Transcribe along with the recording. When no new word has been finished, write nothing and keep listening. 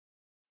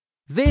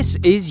This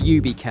is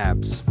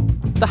ubiCabs,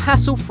 the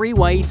hassle-free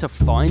way to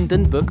find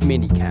and book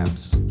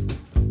minicabs.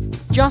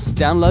 Just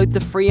download the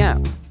free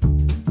app,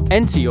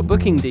 enter your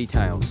booking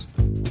details,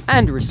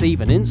 and receive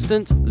an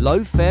instant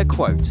low-fare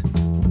quote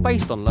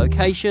based on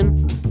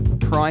location,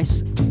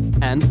 price,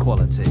 and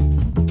quality.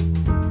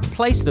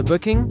 Place the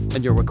booking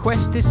and your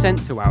request is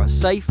sent to our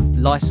safe,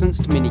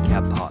 licensed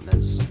minicab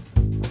partners.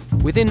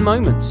 Within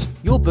moments,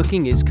 your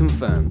booking is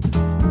confirmed.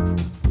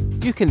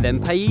 You can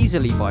then pay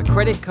easily by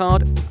credit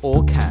card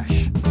or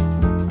cash.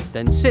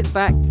 Then sit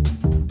back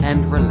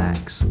and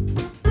relax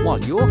while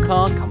your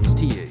car comes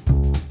to you.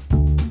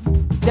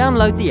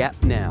 Download the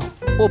app now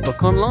or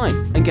book online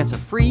and get a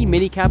free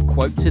minicab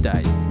quote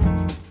today.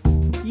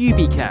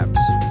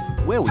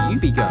 ubiCabs, where will you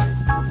be going?